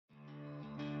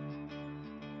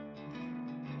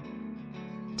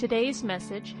Today's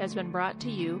message has been brought to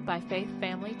you by Faith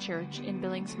Family Church in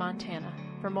Billings, Montana.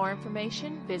 For more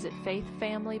information, visit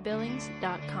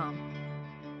faithfamilybillings.com.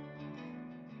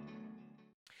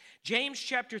 James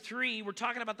chapter 3, we're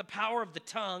talking about the power of the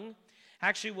tongue.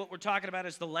 Actually, what we're talking about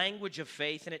is the language of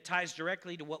faith, and it ties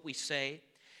directly to what we say.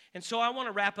 And so I want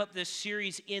to wrap up this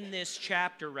series in this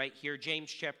chapter right here,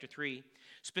 James chapter 3,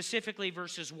 specifically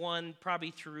verses 1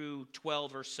 probably through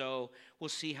 12 or so. We'll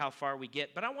see how far we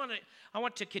get. But I want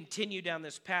to continue down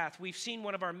this path. We've seen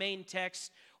one of our main texts,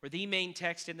 or the main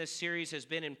text in this series has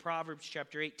been in Proverbs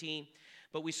chapter 18.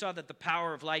 But we saw that the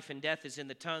power of life and death is in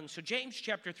the tongue. So James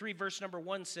chapter 3, verse number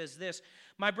 1 says this,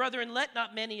 "My brethren, let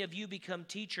not many of you become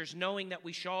teachers, knowing that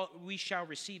we shall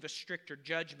receive a stricter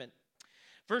judgment."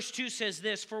 Verse 2 says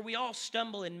this, "For we all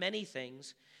stumble in many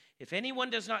things. If anyone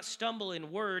does not stumble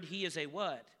in word, he is a"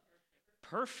 what?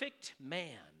 Perfect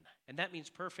man. And that means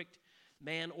perfect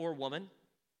man or woman.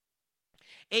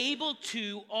 "Able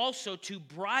to also to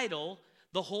bridle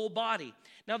the whole body."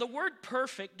 Now the word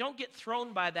perfect, don't get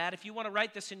thrown by that. If you want to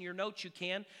write this in your notes, you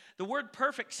can. The word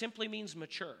perfect simply means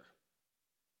mature.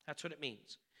 That's what it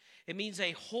means. It means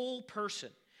a whole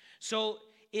person. So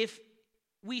if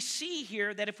we see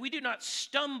here that if we do not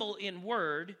stumble in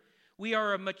word, we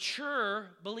are a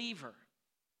mature believer.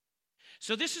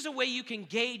 So this is a way you can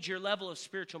gauge your level of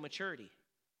spiritual maturity.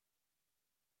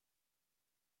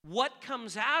 What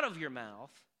comes out of your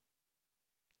mouth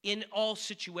in all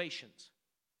situations?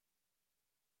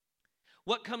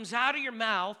 What comes out of your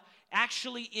mouth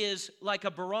actually is like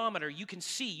a barometer. You can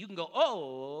see, you can go,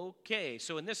 oh, okay,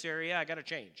 so in this area I got to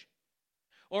change.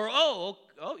 Or, oh,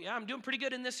 yeah, I'm doing pretty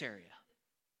good in this area.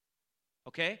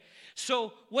 Okay? So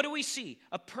what do we see?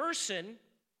 A person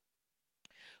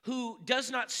who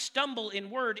does not stumble in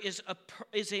word is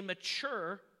a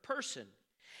mature person.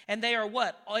 And they are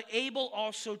what? Able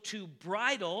also to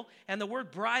bridle. And the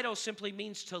word bridle simply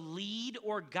means to lead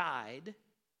or guide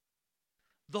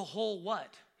the whole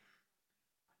what?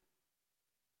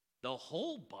 The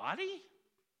whole body?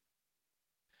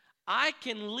 I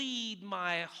can lead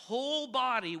my whole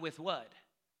body with what?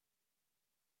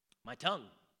 My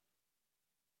tongue.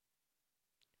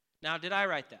 Now, did I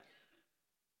write that?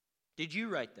 Did you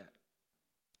write that?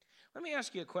 Let me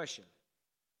ask you a question.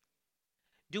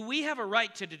 Do we have a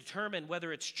right to determine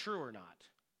whether it's true or not?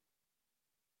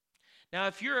 Now,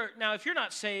 if you're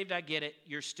not saved, I get it.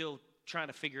 You're still trying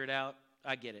to figure it out.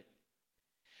 I get it.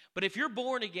 But if you're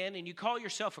born again and you call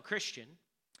yourself a Christian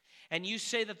and you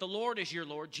say that the Lord is your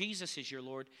Lord, Jesus is your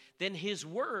Lord, then His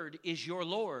Word is your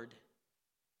Lord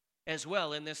as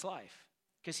well in this life.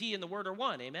 Because He and the Word are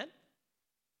one, amen?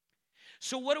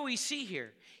 So what do we see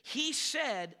here? He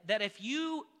said that if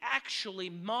you actually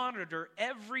monitor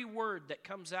every word that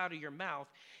comes out of your mouth,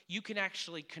 you can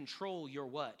actually control your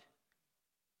what?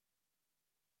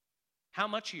 How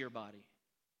much of your body?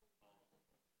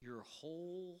 Your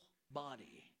whole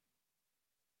body.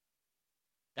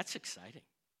 That's exciting.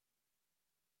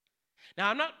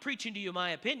 Now, I'm not preaching to you my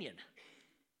opinion.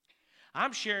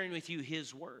 I'm sharing with you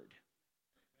His Word.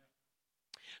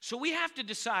 So we have to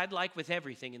decide, like with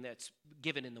everything that's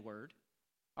given in the Word,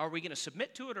 are we going to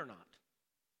submit to it or not?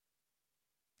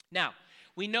 Now,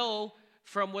 we know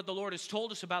from what the Lord has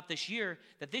told us about this year,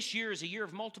 that this year is a year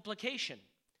of multiplication.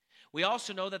 We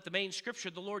also know that the main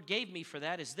scripture the Lord gave me for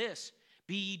that is this: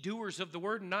 be ye doers of the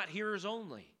word and not hearers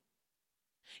only.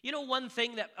 You know, one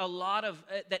thing that a lot of,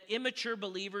 that immature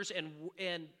believers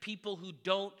and people who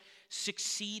don't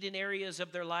succeed in areas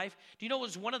of their life, do you know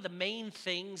is one of the main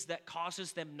things that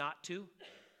causes them not to?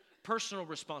 Personal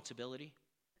responsibility.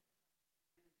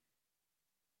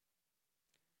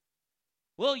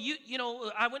 Well, you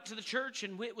know, I went to the church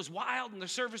and it was wild and the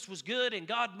service was good and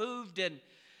God moved and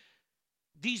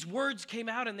these words came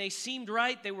out and they seemed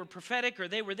right. They were prophetic or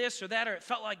they were this or that, or it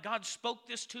felt like God spoke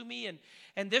this to me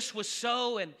and this was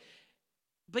so,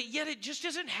 but yet it just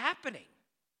isn't happening.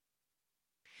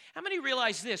 How many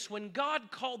realize this? When God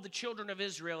called the children of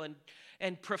Israel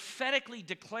and prophetically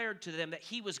declared to them that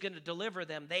He was going to deliver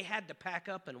them, they had to pack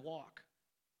up and walk.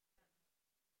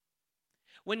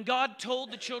 When God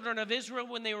told the children of Israel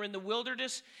when they were in the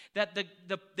wilderness that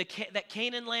that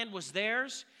Canaan land was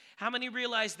theirs, how many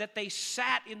realize that they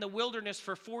sat in the wilderness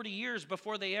for 40 years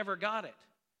before they ever got it?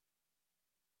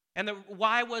 And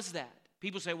why was that?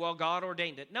 People say, well, God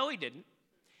ordained it. No, He didn't.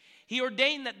 He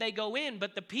ordained that they go in,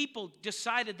 but the people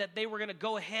decided that they were going to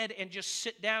go ahead and just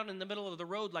sit down in the middle of the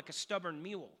road like a stubborn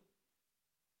mule.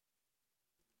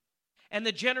 And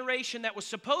the generation that was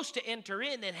supposed to enter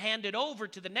in and hand it over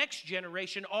to the next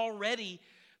generation, already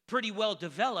pretty well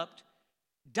developed,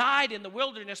 died in the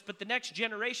wilderness, but the next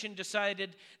generation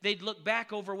decided they'd look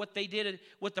back over what they did,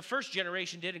 what the first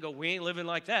generation did, and go, we ain't living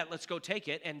like that, let's go take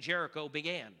it, and Jericho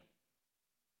began.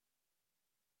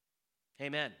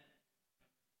 Amen.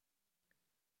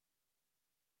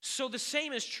 So the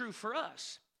same is true for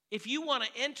us. If you want to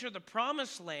enter the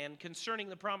promised land concerning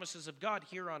the promises of God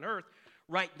here on earth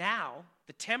right now,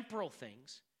 the temporal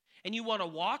things, and you want to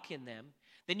walk in them,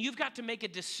 then you've got to make a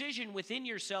decision within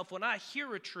yourself. When I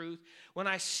hear a truth, when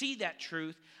I see that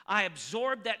truth, I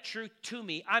absorb that truth to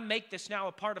me. I make this now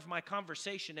a part of my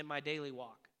conversation in my daily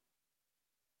walk.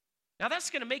 Now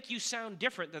that's going to make you sound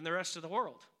different than the rest of the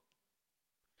world.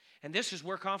 And this is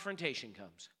where confrontation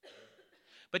comes.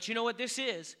 But you know what this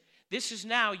is? This is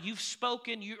now you've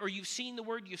spoken, or you've seen the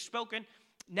word, you've spoken.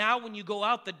 Now when you go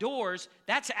out the doors,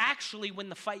 that's actually when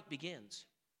the fight begins.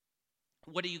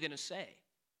 What are you going to say?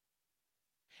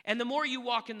 And the more you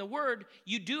walk in the word,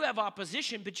 you do have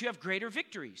opposition, but you have greater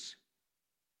victories.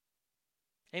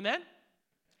 Amen?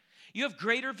 You have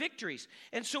greater victories.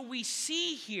 And so we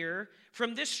see here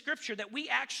from this scripture that we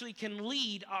actually can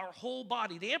lead our whole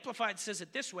body. The Amplified says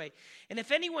it this way, and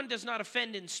if anyone does not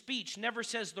offend in speech, never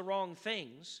says the wrong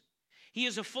things, he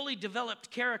is a fully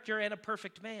developed character and a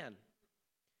perfect man.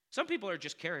 Some people are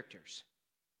just characters.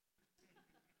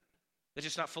 They're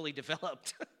just not fully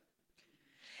developed.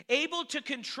 Able to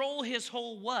control his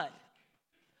whole what?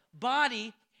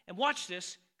 Body, and watch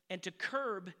this, and to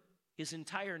curb his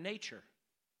entire nature.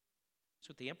 That's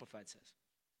what the Amplified says.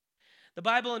 The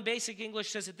Bible in Basic English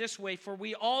says it this way, for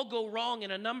we all go wrong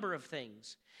in a number of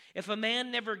things. If a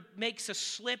man never makes a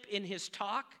slip in his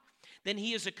talk, then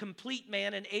he is a complete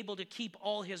man and able to keep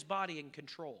all his body in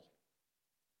control.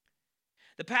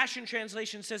 The Passion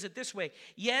Translation says it this way,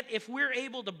 yet if we're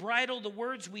able to bridle the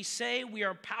words we say, we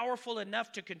are powerful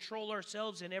enough to control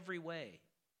ourselves in every way.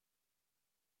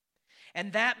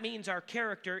 And that means our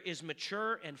character is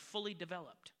mature and fully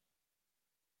developed.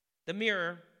 The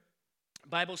Mirror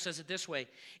Bible says it this way,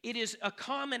 it is a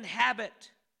common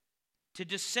habit to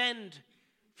descend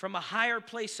from a higher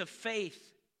place of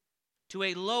faith to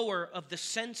a lower of the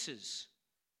senses,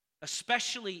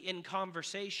 especially in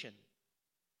conversation.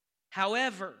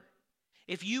 However,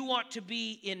 if you want to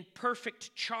be in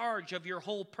perfect charge of your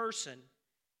whole person,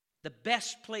 the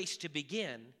best place to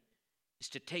begin is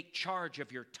to take charge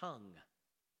of your tongue.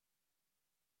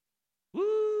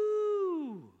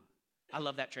 Woo! I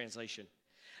love that translation.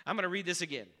 I'm going to read this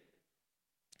again.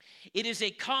 It is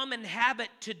a common habit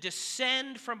to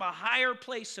descend from a higher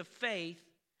place of faith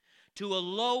to a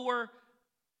lower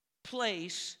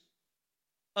place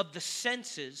of the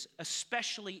senses,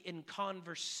 especially in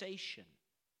conversation.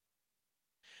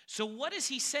 So what is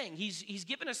he saying? He's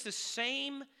given us the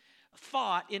same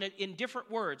thought in different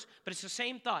words, but it's the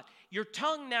same thought. Your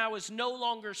tongue now is no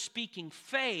longer speaking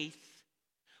faith,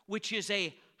 which is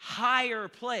a higher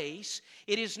place.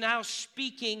 It is now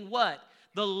speaking what?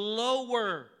 The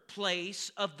lower place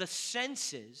of the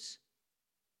senses.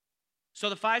 So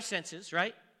the five senses,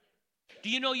 right? Do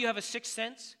you know you have a sixth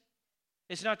sense?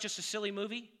 It's not just a silly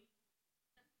movie.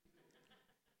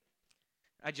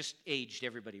 I just aged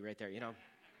everybody right there, you know.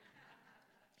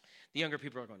 The younger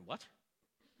people are going, what?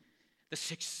 The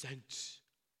sixth sense.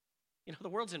 You know, the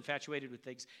world's infatuated with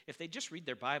things. If they just read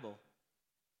their Bible.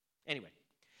 Anyway.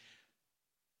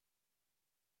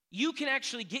 You can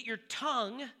actually get your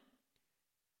tongue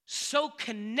so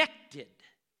connected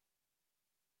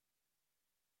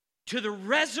to the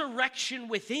resurrection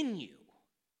within you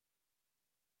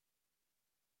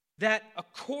that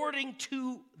according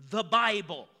to the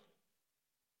Bible,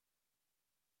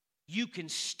 you can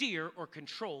steer or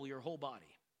control your whole body.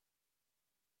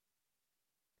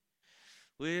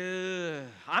 Well,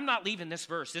 I'm not leaving this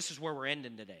verse. This is where we're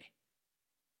ending today.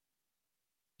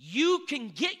 You can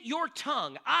get your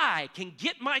tongue. I can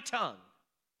get my tongue.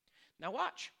 Now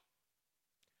watch.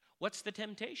 What's the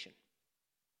temptation?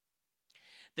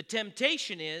 The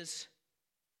temptation is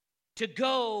to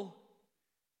go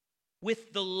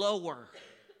with the lower,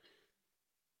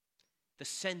 the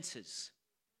senses.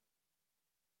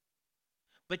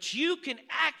 But you can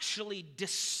actually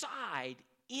decide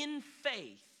in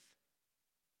faith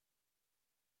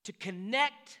to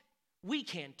connect,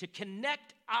 to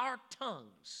connect our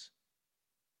tongues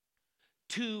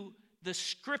to the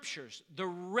scriptures, the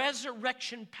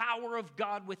resurrection power of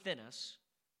God within us.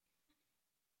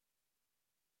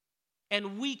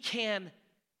 And we can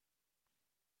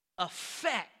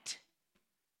affect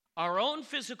our own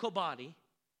physical body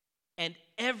and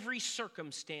every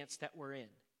circumstance that we're in.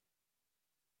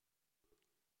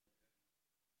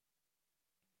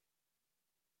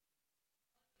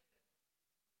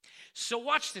 So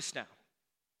watch this now.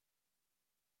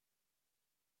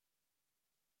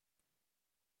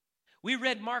 We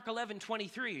read Mark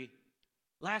 11:23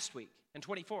 last week and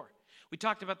 24. We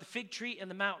talked about the fig tree and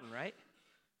the mountain, right?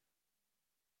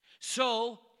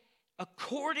 So,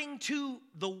 according to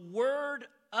the word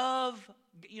of,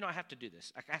 I have to do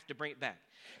this. I have to bring it back.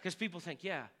 Because people think,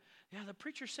 yeah, the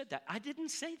preacher said that. I didn't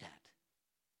say that.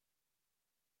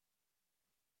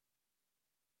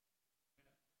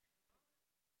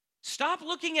 Stop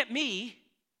looking at me.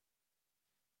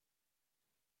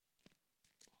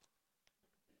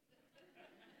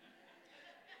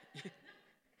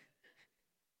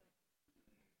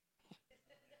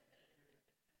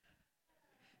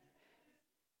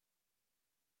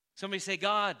 Somebody say,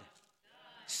 God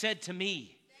said to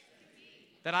me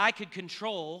that I could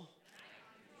control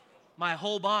my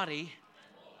whole body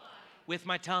with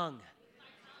my tongue.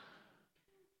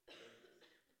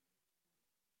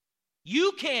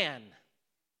 You can.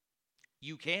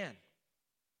 You can.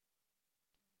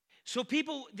 So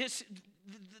people,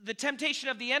 the temptation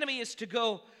of the enemy is to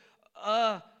go,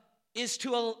 the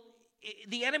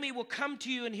enemy will come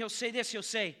to you and he'll say this, he'll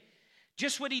say,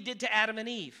 just what he did to Adam and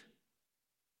Eve.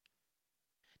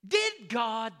 Did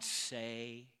God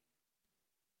say?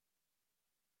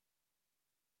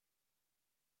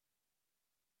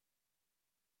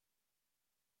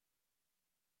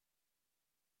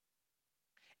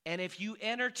 And if you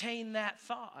entertain that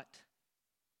thought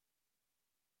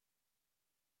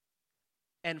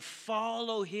and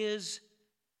follow his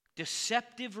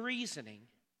deceptive reasoning,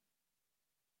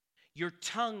 your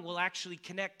tongue will actually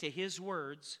connect to his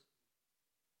words,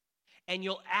 and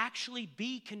you'll actually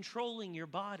be controlling your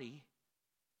body,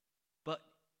 but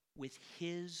with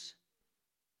his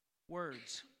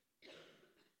words.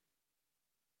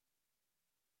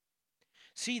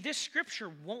 See, this scripture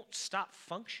won't stop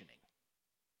functioning.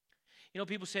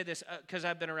 People say this because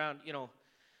I've been around,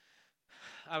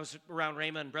 I was around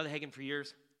Rhema and Brother Hagin for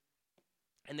years.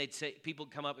 And people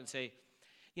come up and say,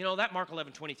 that Mark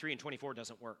 11:23 and 24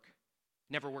 doesn't work.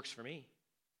 Never works for me.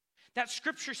 That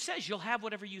scripture says you'll have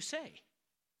whatever you say.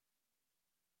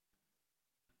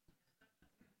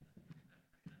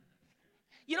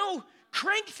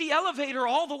 Crank the elevator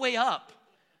all the way up.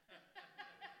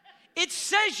 It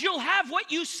says you'll have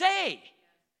what you say.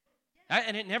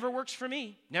 And it never works for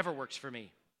me. Never works for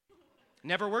me.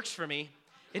 Never works for me.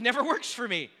 It never works for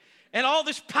me. And all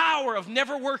this power of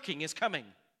never working is coming.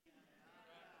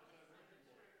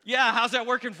 Yeah, how's that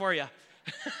working for you?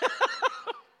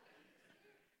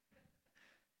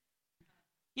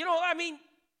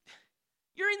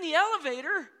 You're in the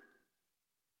elevator.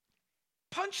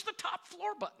 Punch the top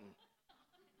floor button.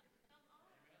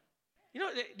 Do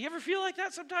you ever feel like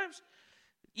that sometimes?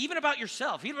 Even about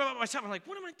yourself, even about myself, I'm like,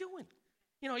 what am I doing?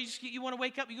 You want to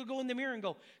wake up, you go in the mirror and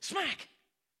go, smack,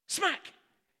 smack.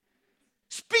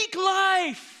 Speak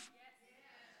life.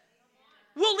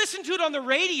 We'll listen to it on the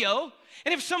radio,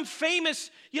 and if some famous,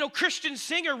 Christian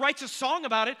singer writes a song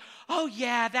about it, oh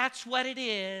yeah, that's what it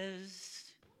is.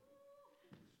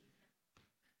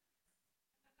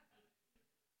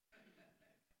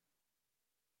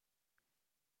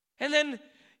 And then,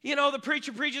 the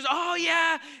preacher preaches, oh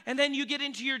yeah, and then you get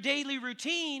into your daily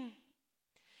routine,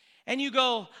 and you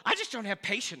go, I just don't have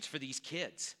patience for these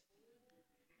kids.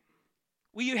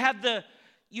 Well, you had the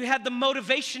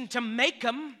motivation to make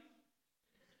them.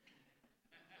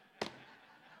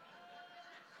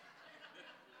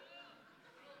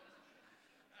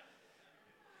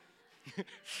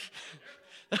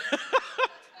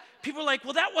 People are like,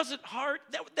 well, that wasn't hard.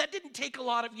 That didn't take a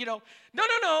lot of, No.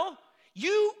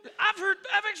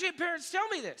 I've actually had parents tell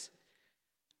me this.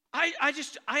 I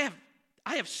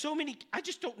have so many, I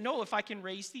just don't know if I can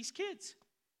raise these kids.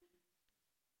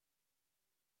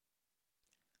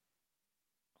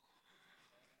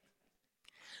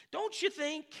 Don't you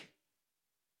think?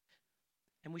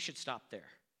 And we should stop there.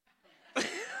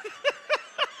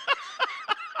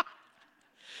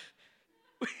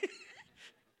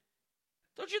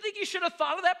 Don't you think you should have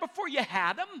thought of that before you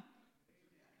had them?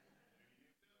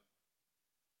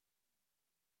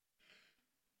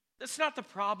 That's not the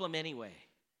problem anyway.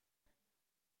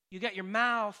 You got your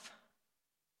mouth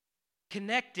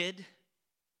connected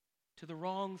to the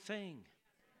wrong thing.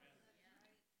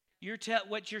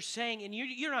 What you're saying, and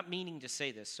you're not meaning to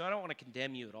say this, so I don't want to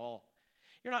condemn you at all.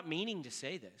 You're not meaning to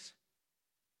say this.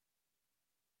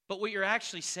 But what you're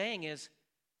actually saying is,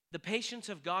 the patience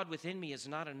of God within me is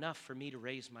not enough for me to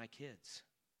raise my kids.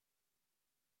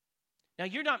 Now,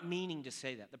 you're not meaning to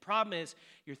say that. The problem is,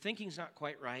 your thinking's not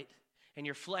quite right, and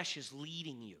your flesh is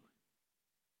leading you.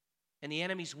 And the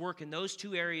enemy's work in those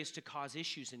two areas to cause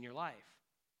issues in your life.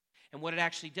 And what it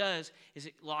actually does is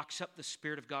it locks up the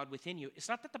Spirit of God within you. It's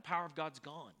not that the power of God's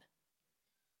gone.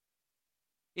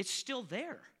 It's still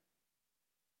there.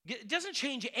 It doesn't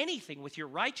change anything with your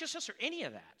righteousness or any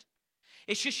of that.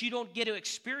 It's just you don't get to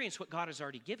experience what God has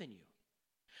already given you.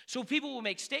 So people will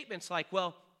make statements like,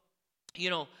 well, you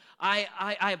know,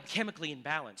 I'm chemically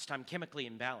imbalanced. I'm chemically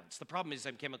imbalanced. The problem is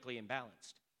I'm chemically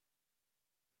imbalanced.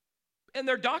 And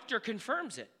their doctor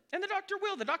confirms it. And the doctor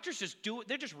will. The doctors just do it.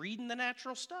 They're just reading the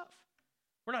natural stuff.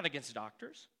 We're not against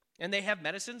doctors. And they have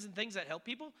medicines and things that help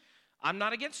people. I'm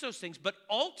not against those things. But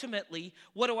ultimately,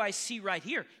 what do I see right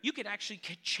here? You can actually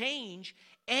change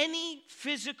any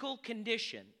physical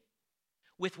condition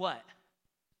with what?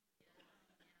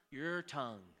 Your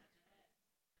tongue.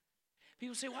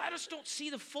 People say, well, I just don't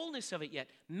see the fullness of it yet.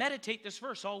 Meditate this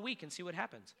verse all week and see what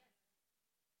happens.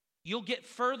 You'll get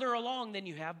further along than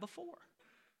you have before.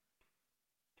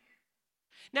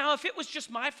 Now, if it was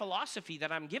just my philosophy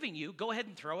that I'm giving you, go ahead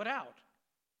and throw it out.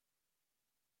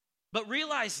 But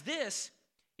realize this,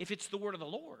 if it's the word of the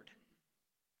Lord,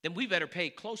 then we better pay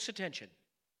close attention.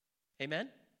 Amen?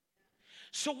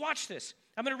 So watch this.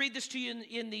 I'm going to read this to you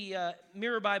in the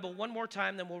Mirror Bible one more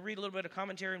time, then we'll read a little bit of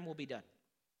commentary and we'll be done.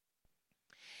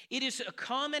 It is a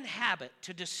common habit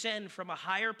to descend from a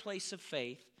higher place of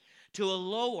faith to a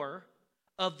lower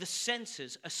of the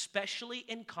senses, especially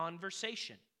in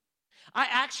conversation. I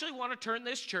actually want to turn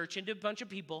this church into a bunch of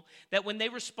people that when they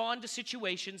respond to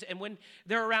situations and when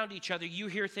they're around each other, you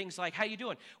hear things like, how you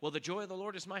doing? Well, the joy of the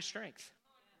Lord is my strength.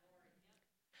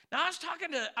 Now, I was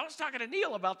talking to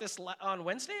Neil about this on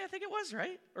Wednesday, I think it was,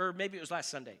 right? Or maybe it was last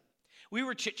Sunday. We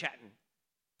were chit-chatting.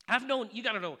 You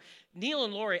got to know, Neil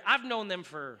and Lori, I've known them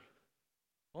for,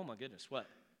 oh my goodness, what,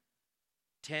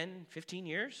 10, 15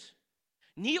 years?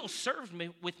 Neil served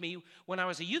with me when I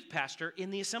was a youth pastor in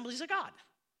the Assemblies of God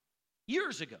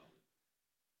years ago.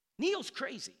 Neil's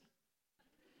crazy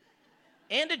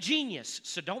and a genius,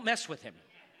 so don't mess with him.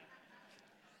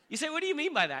 You say, what do you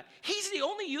mean by that? He's the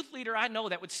only youth leader I know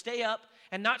that would stay up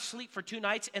and not sleep for 2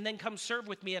 nights and then come serve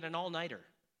with me at an all-nighter.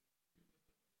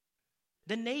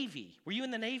 The Navy. Were you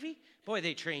in the Navy? Boy,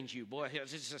 they trained you. Boy,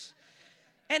 it's just...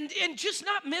 And just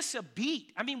not miss a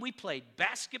beat. I mean, we played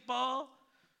basketball.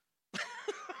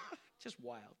 Just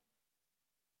wild.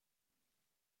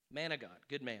 Man of God.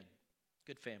 Good man.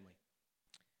 Good family.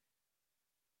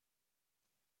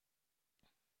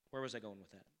 Where was I going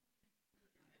with that?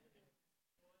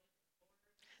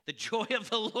 The joy of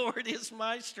the Lord is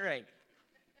my strength.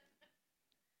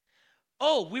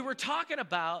 Oh, we were talking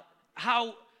about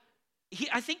how...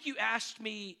 I think you asked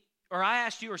me, or I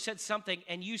asked you or said something,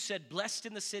 and you said, blessed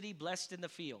in the city, blessed in the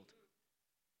field.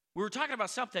 We were talking about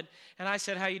something, and I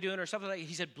said, how you doing, or something like that.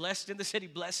 He said, blessed in the city,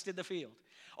 blessed in the field.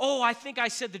 Oh, I think I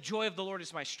said the joy of the Lord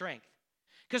is my strength.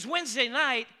 Because Wednesday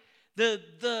night, the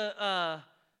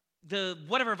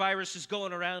whatever virus is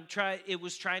going around, it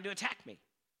was trying to attack me,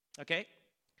 okay?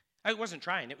 I wasn't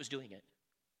trying, it was doing it.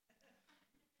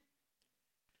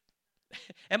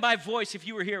 And my voice, if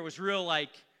you were here, was real,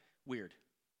 weird.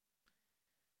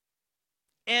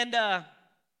 And I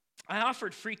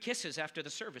offered free kisses after the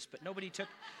service, but nobody took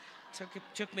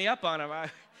me up on them.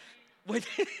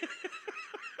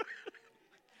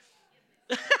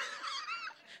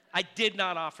 I did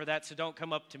not offer that, so don't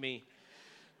come up to me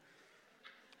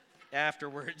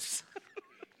afterwards.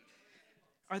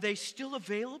 Are they still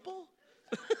available?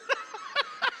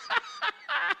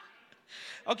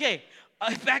 Okay,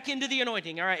 back into the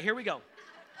anointing. All right, here we go.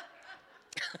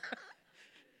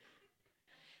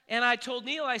 And I told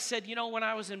Neil, I said, when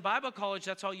I was in Bible college,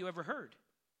 that's all you ever heard.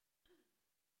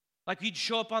 Like you'd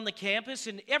show up on the campus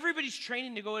and everybody's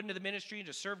training to go into the ministry and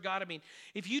to serve God. I mean,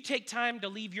 if you take time to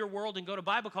leave your world and go to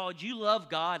Bible college, you love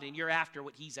God and you're after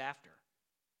what he's after.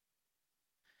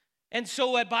 And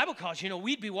so at Bible college,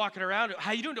 we'd be walking around.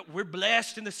 How you doing? We're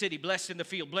blessed in the city, blessed in the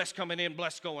field, blessed coming in,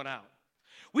 blessed going out.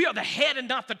 We are the head and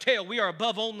not the tail. We are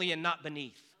above only and not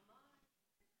beneath.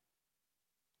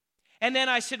 And then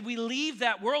I said, we leave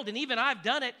that world, and even I've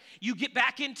done it. You get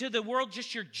back into the world,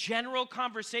 just your general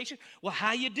conversation. Well,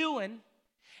 how you doing?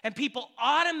 And people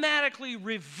automatically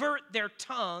revert their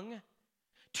tongue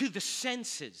to the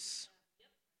senses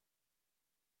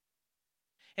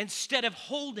instead of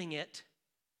holding it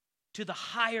to the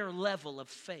higher level of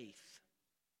faith.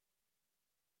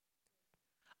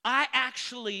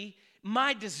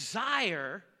 My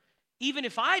desire, even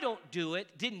if I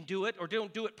didn't do it, or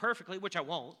don't do it perfectly, which I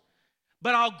won't,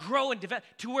 but I'll grow and develop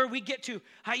to where we get to,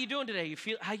 how you doing today?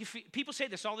 How you feel? People say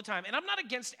this all the time, and I'm not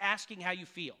against asking how you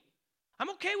feel.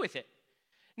 I'm okay with it.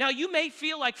 Now, you may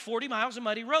feel like 40 miles of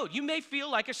muddy road. You may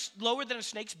feel like lower than a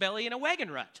snake's belly in a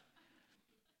wagon rut.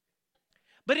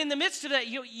 But in the midst of that,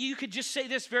 you could just say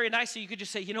this very nicely. You could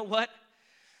just say, you know what?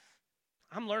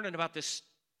 I'm learning about this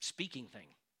speaking thing.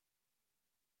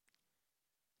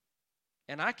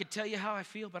 And I could tell you how I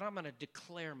feel, but I'm going to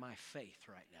declare my faith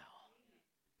right now.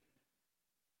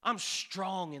 I'm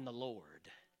strong in the Lord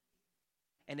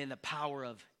and in the power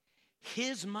of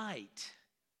His might.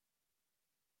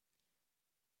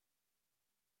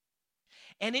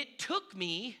 And it took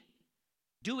me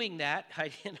doing that,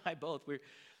 Heidi and I both,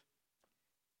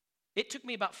 it took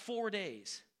me about 4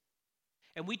 days.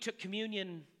 And we took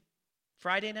communion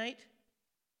Friday night,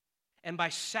 and by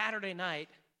Saturday night,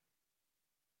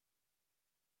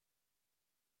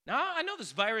 now I know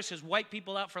this virus has wiped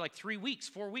people out for like 3 weeks,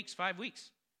 4 weeks, 5 weeks.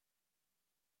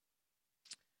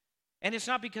 And it's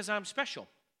not because I'm special.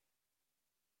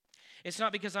 It's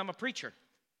not because I'm a preacher.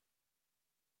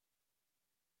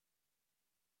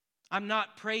 I'm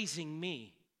not praising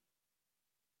me.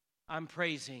 I'm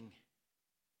praising.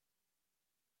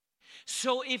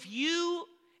 So if you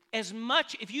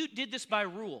did this by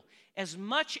rule, as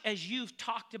much as you've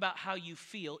talked about how you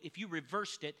feel, if you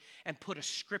reversed it and put a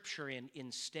scripture in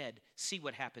instead, see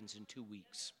what happens in 2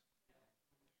 weeks.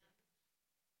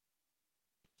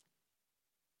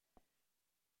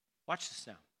 Watch this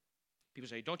now. People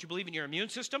say, don't you believe in your immune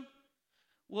system?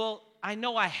 Well, I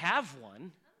know I have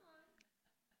one,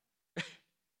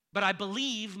 but I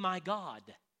believe my God.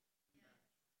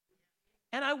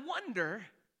 And I wonder,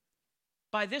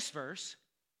 by this verse,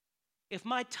 if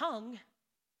my tongue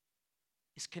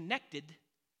is connected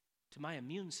to my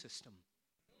immune system.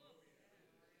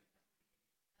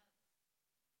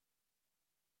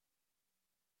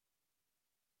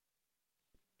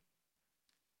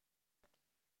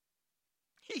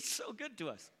 He's so good to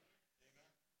us.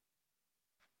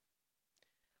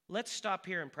 Let's stop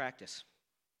here and practice.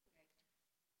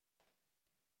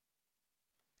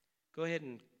 Go ahead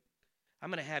and I'm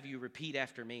going to have you repeat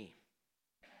after me.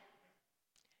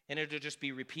 And it'll just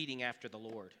be repeating after the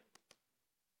Lord.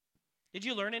 Did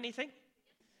you learn anything?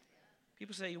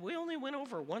 People say, we only went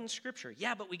over one scripture.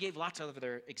 Yeah, but we gave lots of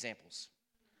other examples.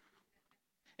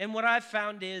 And what I've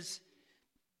found is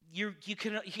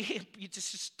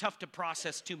it's just tough to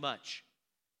process too much.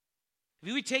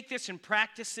 If we take this and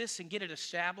practice this and get it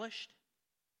established,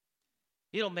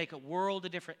 it'll make a world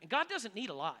of difference. And God doesn't need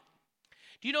a lot.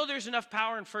 Do you know there's enough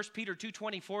power in 1 Peter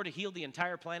 2:24 to heal the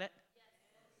entire planet?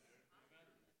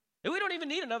 And we don't even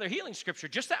need another healing scripture,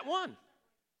 just that one.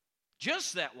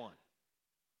 Just that one.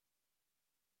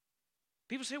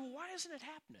 People say, well, why isn't it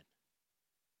happening?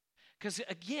 Because,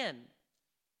 again,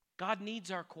 God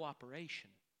needs our cooperation.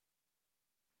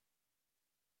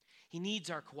 He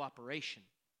needs our cooperation.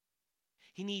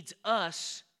 He needs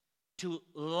us to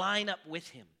line up with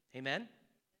Him. Amen?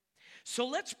 So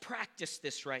let's practice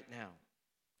this right now.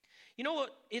 You know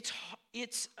what?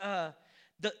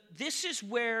 This is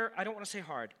where, I don't want to say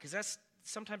hard, because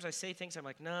sometimes I say things, I'm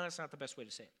like, no, that's not the best way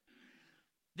to say it.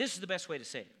 This is the best way to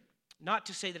say it. Not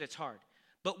to say that it's hard,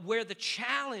 but where the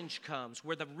challenge comes,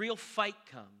 where the real fight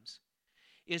comes,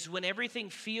 is when everything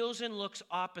feels and looks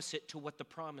opposite to what the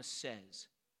promise says.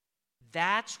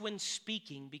 That's when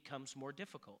speaking becomes more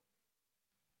difficult.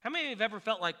 How many of you have ever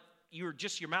felt like your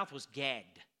mouth was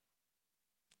gagged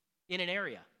in an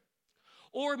area?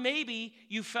 Or maybe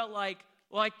you felt like,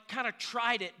 well, I kind of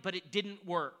tried it, but it didn't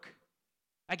work.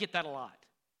 I get that a lot.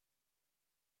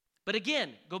 But again,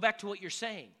 go back to what you're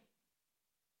saying.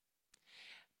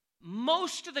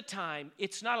 Most of the time,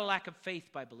 it's not a lack of faith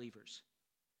by believers.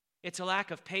 It's a lack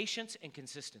of patience and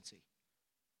consistency.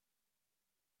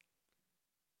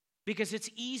 Because it's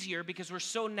easier, because we're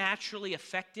so naturally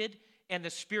affected and the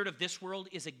spirit of this world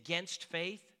is against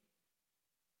faith,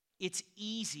 it's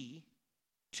easy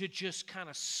to just kind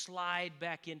of slide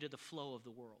back into the flow of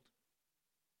the world.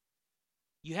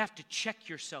 You have to check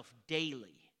yourself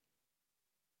daily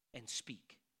and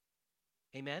speak.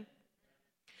 Amen?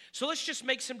 So let's just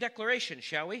make some declarations,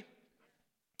 shall we?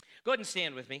 Go ahead and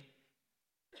stand with me.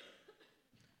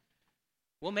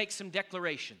 We'll make some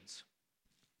declarations.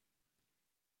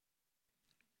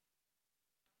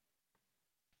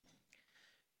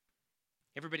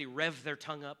 Everybody rev their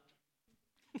tongue up.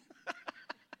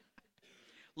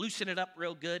 Loosen it up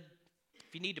real good.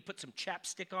 If you need to put some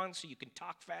chapstick on so you can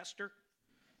talk faster,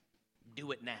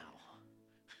 do it now.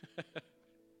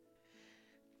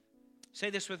 Say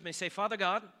this with me. Say, Father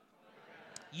God,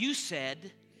 you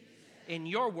said in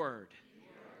your word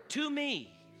to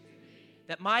me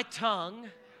that my tongue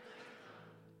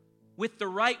with the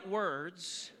right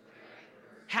words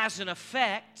has an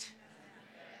effect,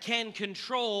 can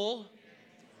control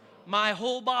my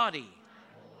whole body.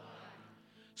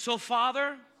 So,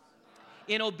 Father,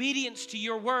 in obedience to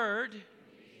your word,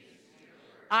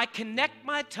 I connect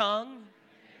my tongue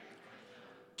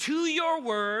to your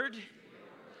word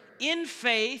in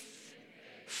faith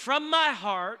from my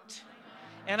heart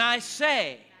And I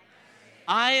say,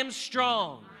 I am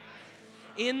strong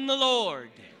in the Lord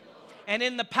and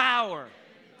in the power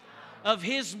of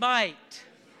His might.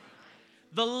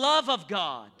 The love of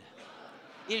God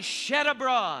is shed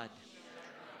abroad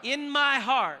in my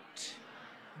heart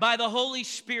by the Holy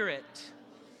Spirit.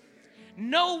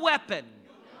 No weapon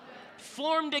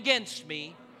formed against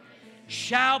me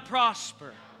shall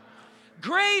prosper.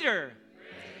 Greater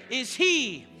is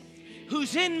He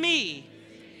who's in me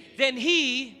than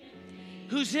he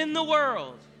who's in the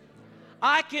world.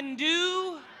 I can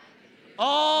do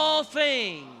all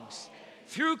things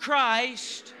through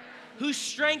Christ who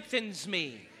strengthens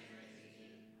me.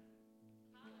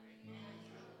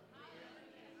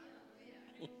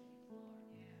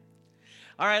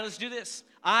 All right, let's do this.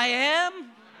 I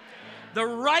am the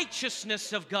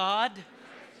righteousness of God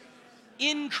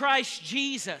in Christ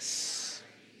Jesus.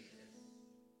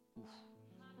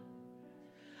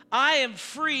 I am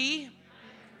free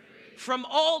from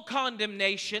all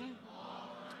condemnation.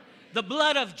 The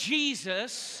blood of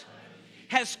Jesus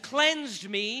has cleansed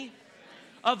me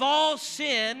of all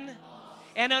sin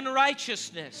and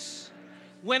unrighteousness.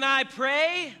 When I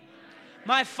pray,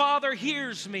 my Father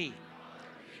hears me,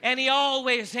 and He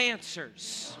always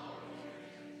answers.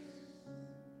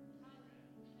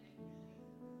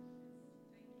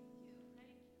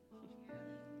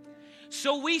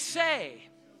 So we say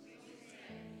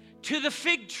to the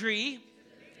fig tree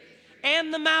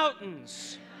and the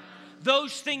mountains,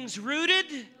 those things rooted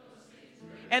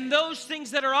and those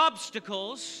things that are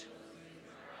obstacles,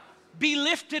 be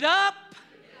lifted up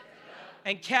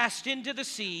and cast into the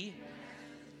sea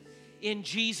in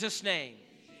Jesus' name.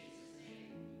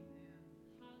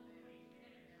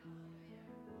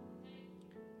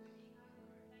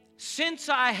 Since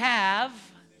I have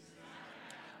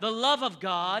the love of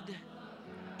God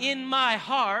in my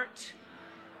heart,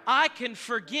 I can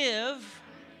forgive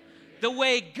the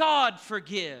way God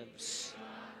forgives,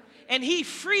 and He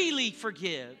freely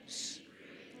forgives.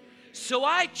 So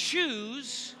I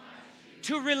choose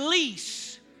to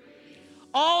release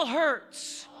all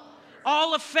hurts,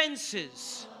 all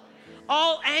offenses,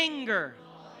 all anger,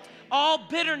 all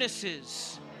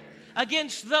bitternesses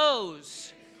against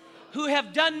those who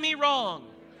have done me wrong.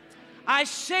 I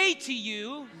say to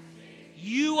you,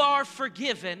 you are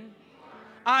forgiven.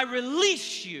 I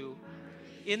release you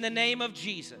in the name of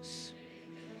Jesus.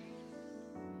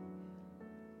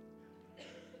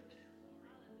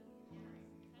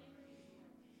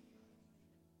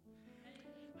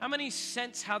 How many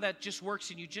sense how that just works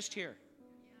in you just here?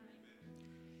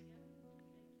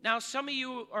 Now, some of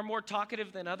you are more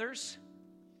talkative than others,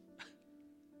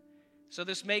 so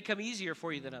this may come easier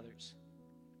for you than others.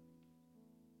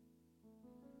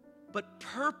 But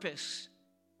purpose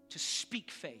to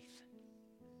speak faith.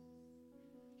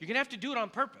 You're going to have to do it on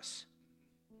purpose.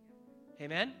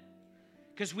 Amen?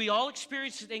 Because we all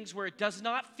experience things where it does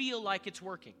not feel like it's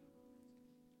working,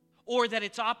 or that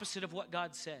it's opposite of what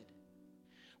God said.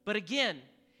 But again,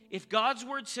 if God's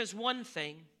word says one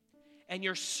thing and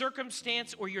your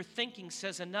circumstance or your thinking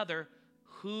says another,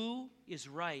 who is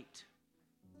right?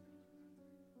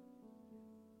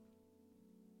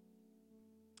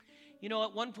 You know,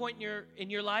 at one point in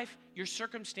your life, your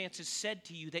circumstances said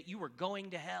to you that you were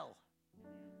going to hell.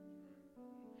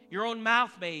 Your own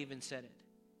mouth may even said it.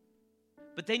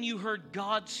 But then you heard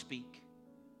God speak.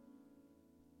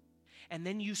 And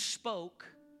then you spoke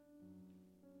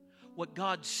what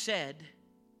God said,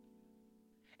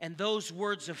 and those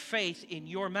words of faith in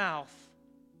your mouth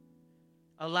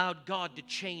allowed God to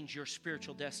change your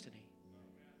spiritual destiny.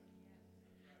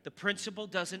 The principle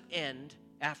doesn't end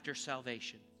after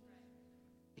salvation.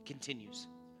 It continues.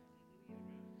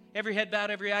 Every head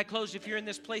bowed, every eye closed. If you're in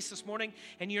this place this morning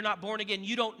and you're not born again,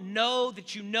 you don't know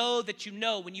that you know that you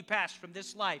know when you pass from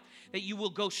this life that you will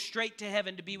go straight to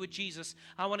heaven to be with Jesus.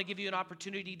 I want to give you an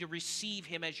opportunity to receive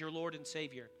Him as your Lord and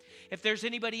Savior. If there's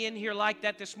anybody in here like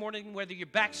that this morning, whether you're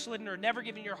backslidden or never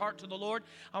giving your heart to the Lord,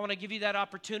 I want to give you that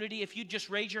opportunity. If you just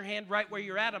raise your hand right where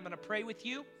you're at, I'm going to pray with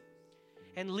you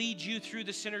and lead you through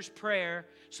the sinner's prayer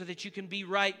so that you can be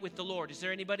right with the Lord. Is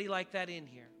there anybody like that in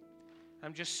here?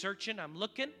 I'm just searching. I'm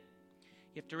looking.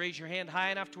 You have to raise your hand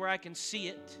high enough to where I can see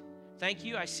it. Thank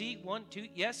you. I see. 1, 2.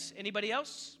 Yes. Anybody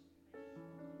else?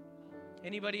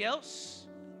 Anybody else?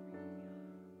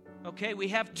 Okay, we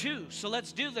have 2. So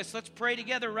let's do this. Let's pray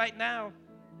together right now.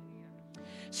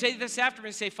 Say this after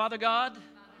me. Say, Father God,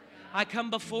 I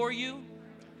come before you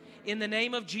in the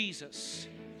name of Jesus.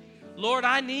 Lord,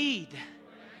 I need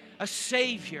a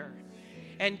Savior,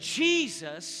 and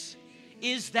Jesus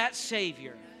is that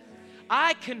Savior.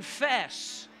 I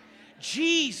confess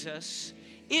Jesus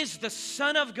is the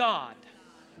Son of God.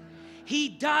 He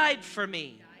died for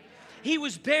me. He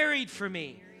was buried for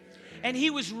me. And He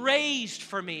was raised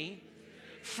for me,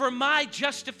 for my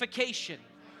justification,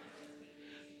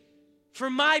 for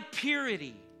my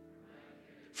purity,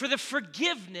 for the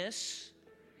forgiveness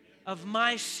of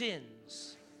my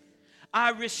sins. I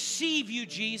receive You,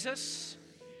 Jesus,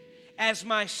 as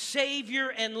my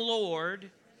Savior and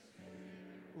Lord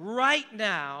right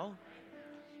now,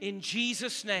 in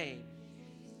Jesus' name.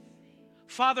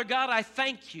 Father God, I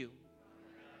thank You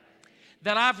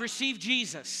that I've received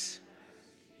Jesus.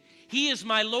 He is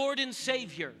my Lord and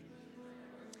Savior.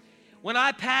 When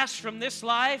I pass from this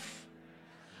life,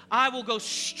 I will go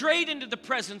straight into the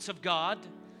presence of God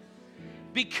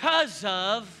because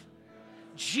of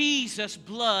Jesus'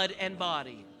 blood and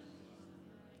body.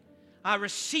 I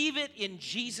receive it in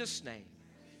Jesus' name.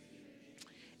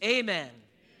 Amen.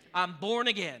 I'm born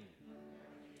again.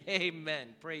 Amen.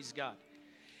 Praise God.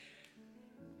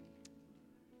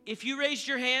 If you raised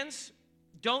your hands,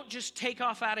 don't just take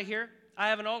off out of here. I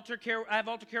have altar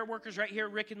care workers right here,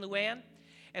 Rick and Luann,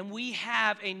 and we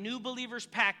have a new believers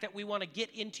pack that we want to get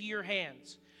into your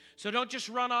hands. So don't just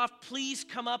run off. Please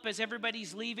come up as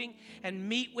everybody's leaving and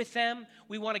meet with them.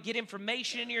 We want to get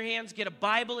information in your hands, get a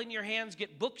Bible in your hands,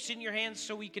 get books in your hands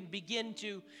so we can begin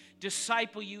to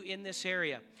disciple you in this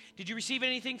area. Did you receive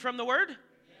anything from the Word? Yes.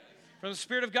 From the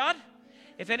Spirit of God?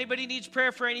 If anybody needs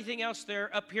prayer for anything else,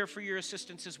 they're up here for your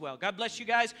assistance as well. God bless you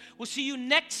guys. We'll see you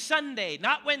next Sunday,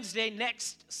 not Wednesday,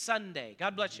 next Sunday.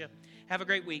 God bless you. Have a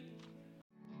great week.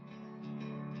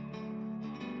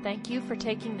 Thank you for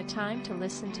taking the time to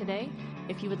listen today.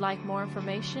 If you would like more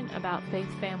information about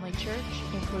Faith Family Church,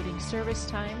 including service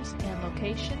times and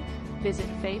location, visit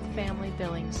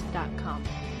faithfamilybillings.com.